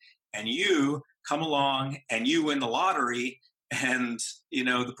die? And you come along and you win the lottery and, you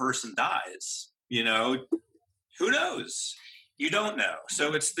know, the person dies, you know. Who knows? You don't know.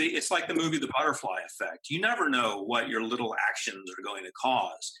 So it's like the movie The Butterfly Effect. You never know what your little actions are going to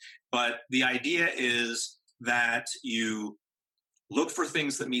cause. But the idea is that you look for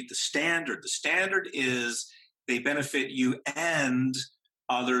things that meet the standard. The standard is they benefit you and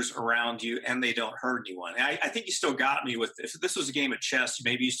others around you, and they don't hurt anyone. And I think you still got me with, if this was a game of chess,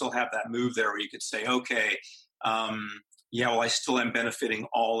 maybe you still have that move there where you could say, okay, yeah, well, I still am benefiting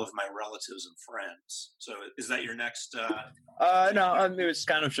all of my relatives and friends. So is that your next? No, I mean, it was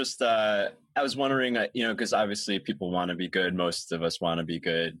kind of just, I was wondering, you know, because obviously people want to be good. Most of us want to be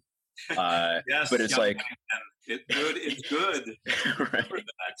good. Yes, but it's like, it's good. Right.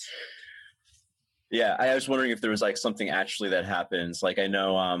 Yeah, I was wondering if there was like something actually that happens. Like, I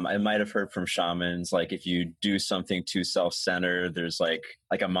know I might have heard from shamans, like if you do something too self-centered, there's like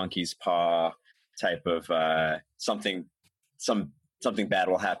a monkey's paw type of something bad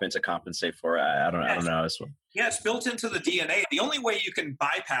will happen to compensate for it. I don't know. Yeah, it's built into the DNA. The only way you can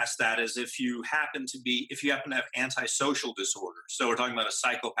bypass that is if you happen to have antisocial disorders. So we're talking about a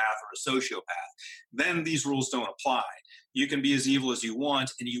psychopath or a sociopath. Then these rules don't apply. You can be as evil as you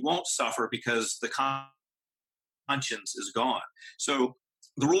want, and you won't suffer because the conscience is gone. So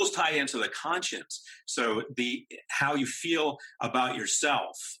the rules tie into the conscience. So how you feel about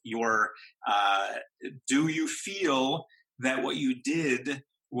yourself, do you feel that what you did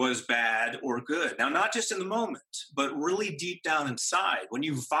was bad or good? Now, not just in the moment, but really deep down inside. When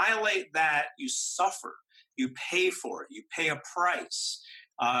you violate that, you suffer. You pay for it. You pay a price.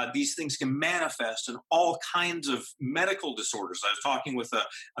 These things can manifest in all kinds of medical disorders. I was talking with a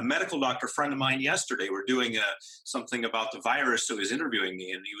medical doctor friend of mine yesterday. We're doing something about the virus, so he was interviewing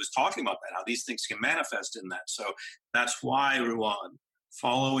me, and he was talking about that, how these things can manifest in that. So that's why, Ruwan,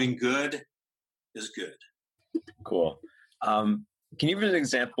 following good is good. Cool. Can you give an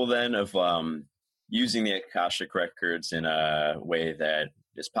example then of using the Akashic Records in a way that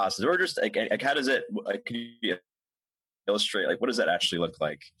is positive, or just like how does it? Can you illustrate, like, what does that actually look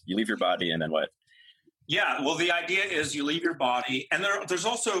like? You leave your body and then what? Yeah, well, the idea is you leave your body, and there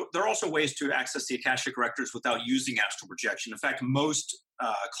are also ways to access the Akashic records without using astral projection. In fact, most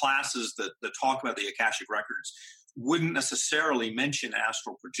classes that talk about the Akashic records wouldn't necessarily mention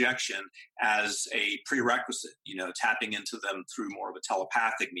astral projection as a prerequisite, tapping into them through more of a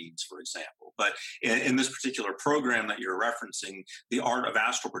telepathic means, for example. But in this particular program that you're referencing, the art of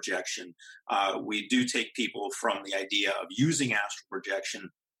astral projection, we do take people from the idea of using astral projection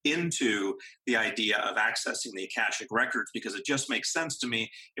into the idea of accessing the Akashic records, because it just makes sense to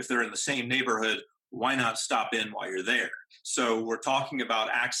me. If they're in the same neighborhood, why not stop in while you're there? So we're talking about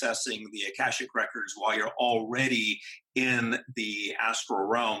accessing the Akashic records while you're already in the astral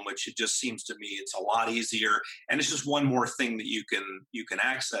realm, which it just seems to me it's a lot easier, and it's just one more thing that you can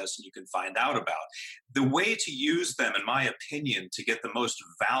access and you can find out about. The way to use them, in my opinion, to get the most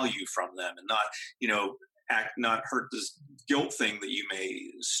value from them and not hurt this guilt thing that you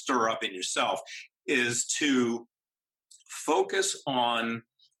may stir up in yourself, is to focus on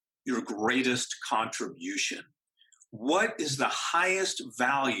your greatest contribution. What is the highest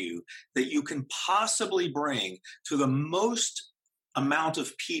value that you can possibly bring to the most amount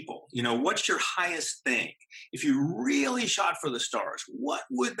of people? What's your highest thing? If you really shot for the stars, what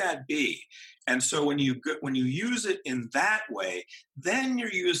would that be? And so when you use it in that way, then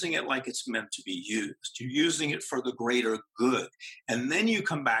you're using it like it's meant to be used. You're using it for the greater good. And then you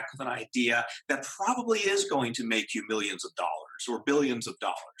come back with an idea that probably is going to make you millions of dollars or billions of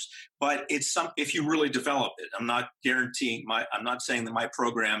dollars. But if you really develop it. I'm not saying that my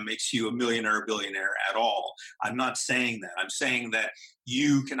program makes you a millionaire or billionaire at all. I'm not saying that. I'm saying that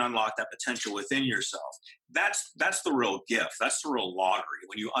you can unlock that potential within yourself. That's the real gift. That's the real lottery,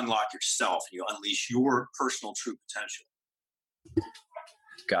 when you unlock yourself and you unleash your personal true potential.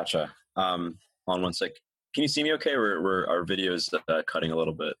 Gotcha. Hold on one sec. Can you see me okay? Or our video's cutting a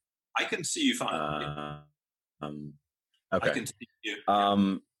little bit? I can see you fine. Okay. I can see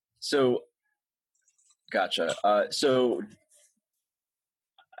you. So, gotcha. So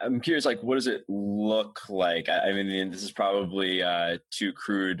I'm curious, like, what does it look like? I mean, this is probably too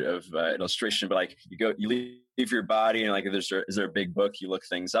crude of illustration, but like, you leave your body, and like, is there a big book you look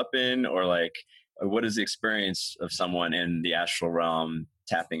things up in, or like, what is the experience of someone in the astral realm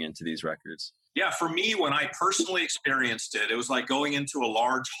tapping into these records? Yeah, for me, when I personally experienced it, it was like going into a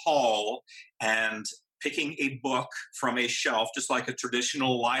large hall and picking a book from a shelf, just like a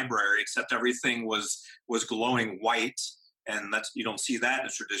traditional library, except everything was glowing white. And you don't see that in a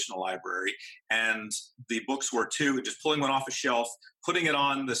traditional library. And the books were too, just pulling one off a shelf, putting it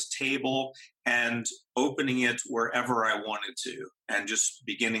on this table, and opening it wherever I wanted to, and just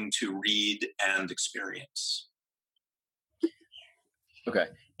beginning to read and experience. Okay.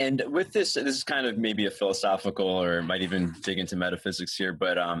 And with this is kind of maybe a philosophical, or might even dig into metaphysics here,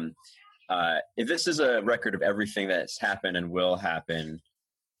 but if this is a record of everything that's happened and will happen,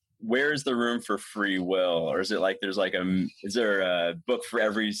 where is the room for free will? Or is it like is there a book for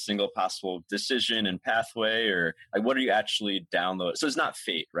every single possible decision and pathway? Or like, what are you actually downloading? So it's not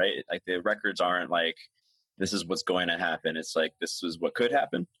fate, right? Like, the records aren't like, this is what's going to happen. It's like, this is what could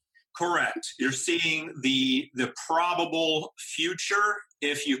happen. Correct. You're seeing the probable future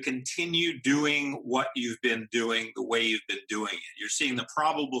if you continue doing what you've been doing the way you've been doing it. You're seeing the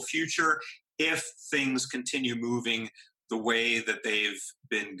probable future if things continue moving the way that they've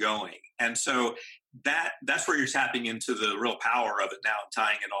been going. And so that's where you're tapping into the real power of it now,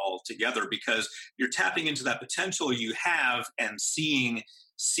 tying it all together, because you're tapping into that potential you have and seeing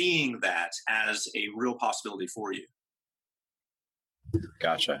that as a real possibility for you.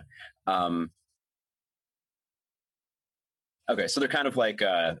 Gotcha. Okay, so they're kind of like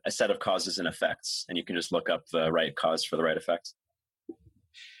a set of causes and effects, and you can just look up the right cause for the right effect.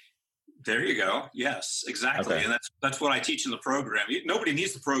 There you go. Yes, exactly. Okay. And that's what I teach in the program. Nobody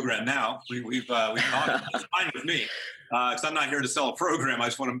needs the program now. We've gone. It's fine with me, because I'm not here to sell a program. I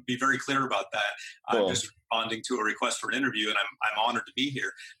just want to be very clear about that. Cool. I'm just responding to a request for an interview, and I'm honored to be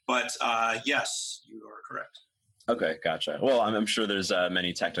here. But yes, you are correct. Okay, gotcha. Well, I'm sure there's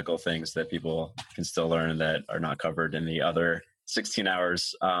many technical things that people can still learn that are not covered in the other 16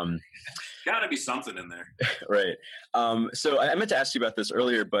 hours. Got to be something in there. Right. So I meant to ask you about this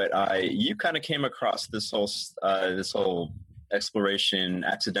earlier, but you kind of came across this whole exploration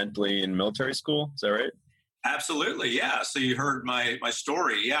accidentally in military school. Is that right? Absolutely. Yeah. So you heard my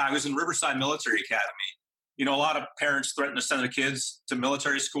story. Yeah. I was in Riverside Military Academy. A lot of parents threaten to send their kids to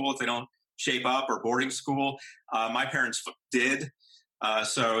military school if they don't shape up, or boarding school. My parents did.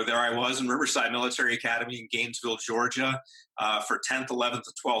 So there I was in Riverside Military Academy in Gainesville, Georgia, for 10th, 11th, and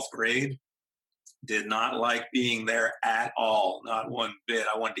 12th grade. did not like being there at all, not one bit.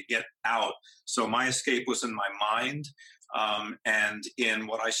 I wanted to get out. So my escape was in my mind and in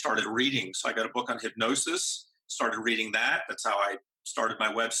what I started reading. So I got a book on hypnosis, started reading that. That's how I started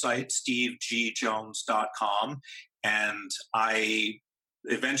my website, stevegjones.com. And I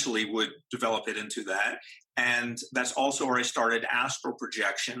eventually would develop it into that. And that's also where I started astral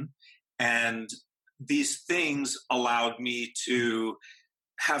projection. And these things allowed me to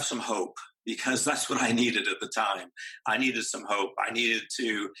have some hope, because that's what I needed at the time. I needed some hope. I needed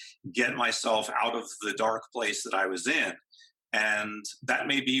to get myself out of the dark place that I was in. And that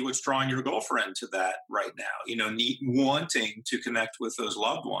may be what's drawing your girlfriend to that right now, wanting to connect with those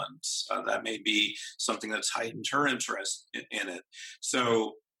loved ones. That may be something that's heightened her interest in it.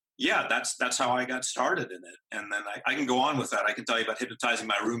 So, yeah, that's how I got started in it. And then I can go on with that. I can tell you about hypnotizing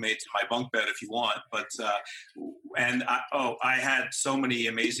my roommates in my bunk bed if you want. But, I had so many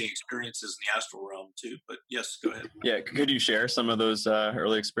amazing experiences in the astral realm too. But yes, go ahead. Yeah. Could you share some of those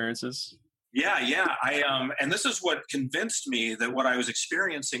early experiences? Yeah. And this is what convinced me that what I was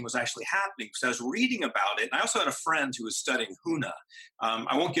experiencing was actually happening, because I was reading about it. And I also had a friend who was studying Huna.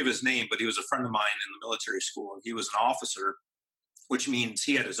 I won't give his name, but he was a friend of mine in the military school, and he was an officer, which means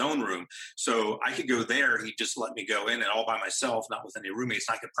he had his own room. So I could go there. He'd just let me go in and all by myself, not with any roommates.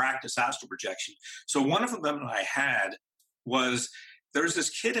 And I could practice astral projection. So one of them that I had was, there's this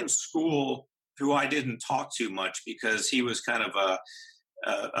kid in school who I didn't talk to much because he was kind of a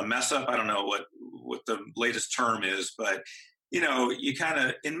mess up. I don't know what the latest term is, but, you kind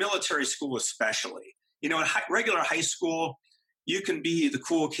of, in military school especially, in regular high school, you can be the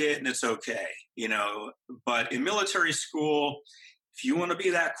cool kid and it's okay, but in military school, if you want to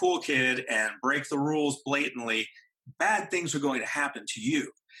be that cool kid and break the rules blatantly, bad things are going to happen to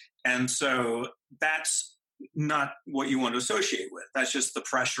you. And so that's not what you want to associate with. That's just the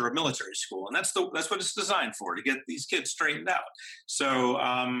pressure of military school. And that's what it's designed for, to get these kids straightened out. So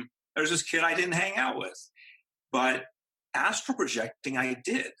there's this kid I didn't hang out with, but astral projecting I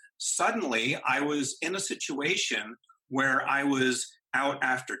did. Suddenly I was in a situation where I was out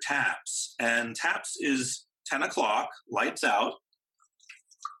after taps, and taps is 10 o'clock, lights out.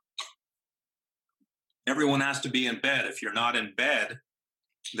 Everyone has to be in bed. If you're not in bed,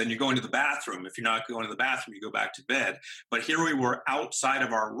 then you're going to the bathroom. If you're not going to the bathroom, you go back to bed. But here we were outside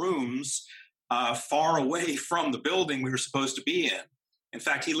of our rooms, far away from the building we were supposed to be in. In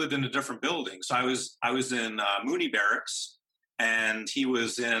fact, he lived in a different building. So I was in Mooney Barracks, and he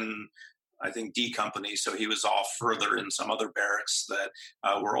was in, I think, D Company. So he was off further in some other barracks that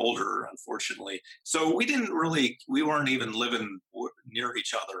were older, unfortunately. So we weren't even living near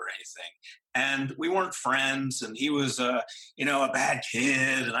each other or anything. And we weren't friends. And he was, a bad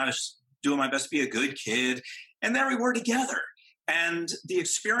kid. And I was doing my best to be a good kid. And there we were together. And the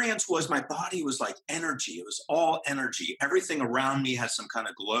experience was, my body was like energy. It was all energy. Everything around me had some kind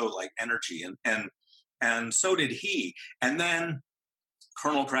of glow, like energy. And so did he. And then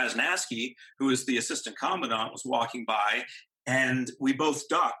Colonel Krasnaski, who is the assistant commandant, was walking by, and we both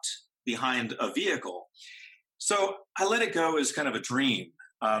ducked behind a vehicle. So I let it go as kind of a dream,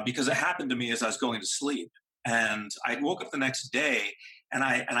 because it happened to me as I was going to sleep. And I woke up the next day, and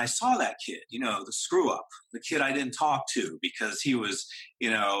I saw that kid, the screw up, the kid I didn't talk to because he was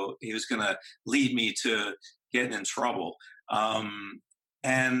going to lead me to getting in trouble.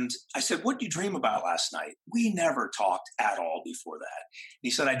 And I said, "What did you dream about last night?" We never talked at all before that. And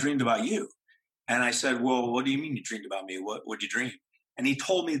he said, "I dreamed about you." And I said, "Well, what do you mean you dreamed about me? What did you dream?" And he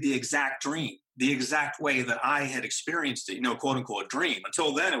told me the exact dream, the exact way that I had experienced it, quote unquote, a dream.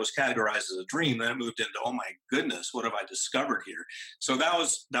 Until then, it was categorized as a dream. Then it moved into, oh my goodness, what have I discovered here? So that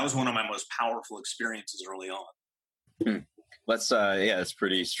was one of my most powerful experiences early on. It's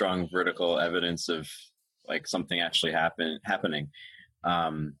pretty strong vertical evidence of like something actually happening.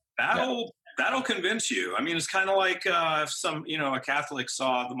 That'll convince you. I mean, it's kind of like if a Catholic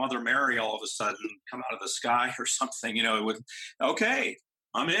saw the Mother Mary all of a sudden come out of the sky or something, it would, okay,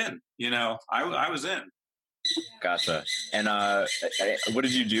 I'm in, I was in. Gotcha. And what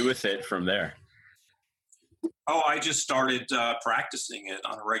did you do with it from there? Oh, I just started practicing it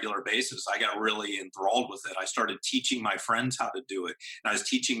on a regular basis. I got really enthralled with it. I started teaching my friends how to do it, and I was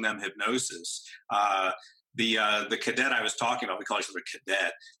teaching them hypnosis. The cadet I was talking about, we call each other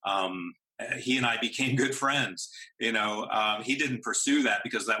cadet. He and I became good friends. He didn't pursue that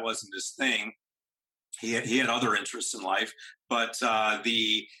because that wasn't his thing. He had other interests in life, but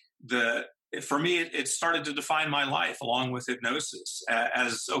for me, it started to define my life along with hypnosis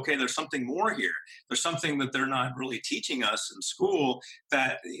as, okay, there's something more here. There's something that they're not really teaching us in school,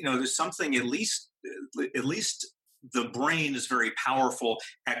 that, there's something at least the brain is very powerful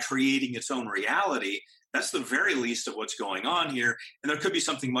at creating its own reality, that's the very least of what's going on here. And there could be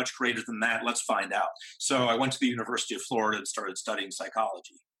something much greater than that. Let's find out. So I went to the University of Florida and started studying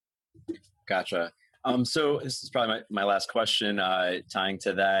psychology. Gotcha. So this is probably my last question, tying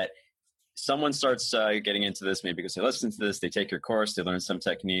to that. Someone starts getting into this, maybe because they listen to this, they take your course, they learn some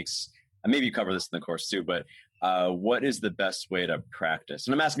techniques. And maybe you cover this in the course too, but what is the best way to practice?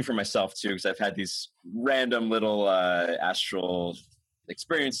 And I'm asking for myself too, because I've had these random little astral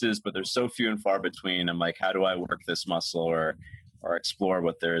experiences, but they're so few and far between. I'm like, how do I work this muscle or explore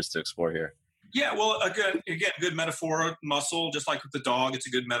what there is to explore here? Yeah, well, good metaphor, muscle, just like with the dog, it's a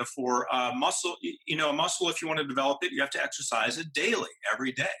good metaphor. Muscle, a muscle, if you want to develop it, you have to exercise it daily,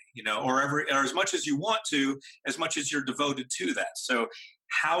 every day, or as much as you want to, as much as you're devoted to that. So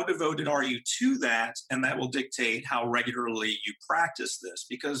how devoted are you to that? And that will dictate how regularly you practice this,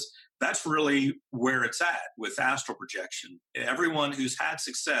 because that's really where it's at with astral projection. Everyone who's had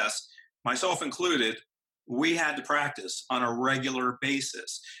success, myself included, we had to practice on a regular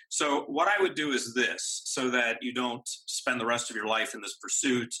basis. So what I would do is this, so that you don't spend the rest of your life in this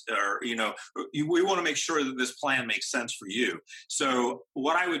pursuit, or, we want to make sure that this plan makes sense for you. So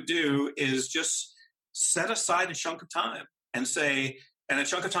what I would do is just set aside a chunk of time and say, and a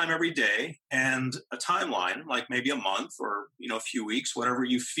chunk of time every day, and a timeline, like maybe a month or, a few weeks, whatever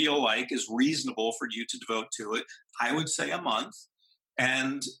you feel like is reasonable for you to devote to it. I would say a month.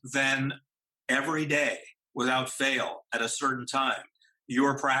 And then every day, without fail, at a certain time,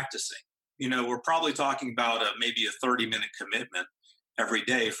 you're practicing. We're probably talking about maybe a 30-minute commitment every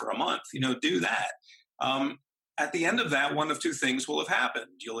day for a month. Do that. At the end of that, one of two things will have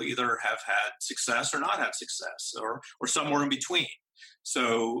happened. You'll either have had success or not had success, or somewhere in between.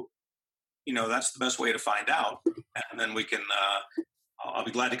 So, that's the best way to find out. And then we can, I'll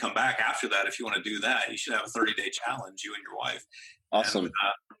be glad to come back after that. If you want to do that, you should have a 30-day challenge, you and your wife. Awesome. And,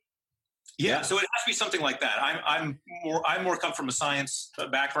 yeah, so it has to be something like that. I'm more come from a science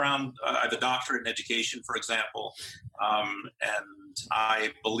background. I have a doctorate in education, for example, and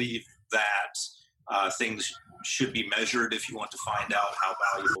I believe that things should be measured if you want to find out how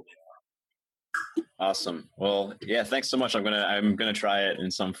valuable they are. Awesome. Well, yeah, thanks so much. I'm gonna try it in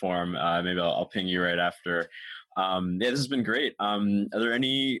some form. Maybe I'll ping you right after. This has been great. Are there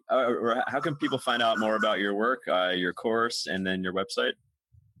any? Or how can people find out more about your work, your course, and then your website?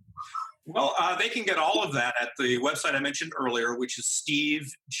 Well, they can get all of that at the website I mentioned earlier, which is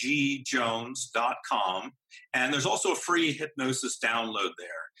stevegjones.com. And there's also a free hypnosis download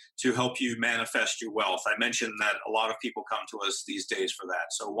there to help you manifest your wealth. I mentioned that a lot of people come to us these days for that.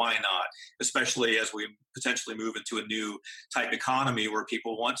 So why not? Especially as we potentially move into a new type economy where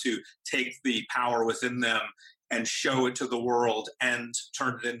people want to take the power within them and show it to the world and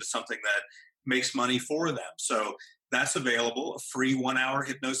turn it into something that makes money for them. So that's available, a free 1-hour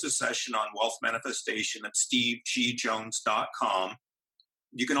hypnosis session on wealth manifestation at stevegjones.com.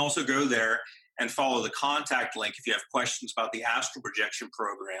 You can also go there and follow the contact link if you have questions about the astral projection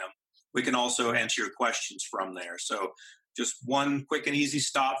program. We can also answer your questions from there. So just one quick and easy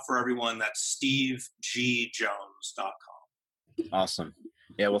stop for everyone. That's stevegjones.com. Awesome.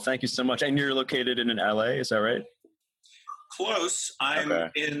 Yeah, well, thank you so much. And you're located in LA, is that right? Close. I'm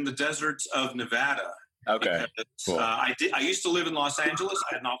in the deserts of Nevada. Okay. Cool. I used to live in Los Angeles.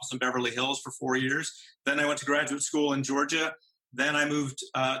 I had an office in Beverly Hills for 4 years. Then I went to graduate school in Georgia. Then I moved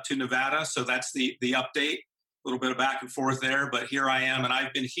to Nevada. So that's the update. A little bit of back and forth there, but here I am, and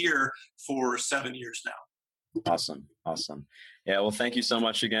I've been here for 7 years now. Awesome. Yeah, well, thank you so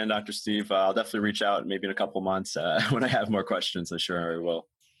much again, Dr. Steve. I'll definitely reach out maybe in a couple months when I have more questions. I'm sure I will.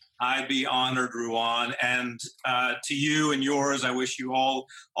 I'd be honored, Ruwan. And to you and yours, I wish you all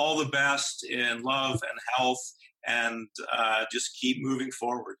the best in love and health, and just keep moving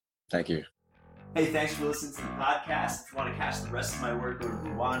forward. Thank you. Hey, thanks for listening to the podcast. If you want to catch the rest of my work, go to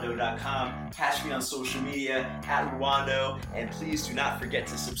Ruwando.com. Catch me on social media @Ruwando, and please do not forget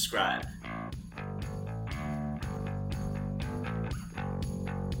to subscribe.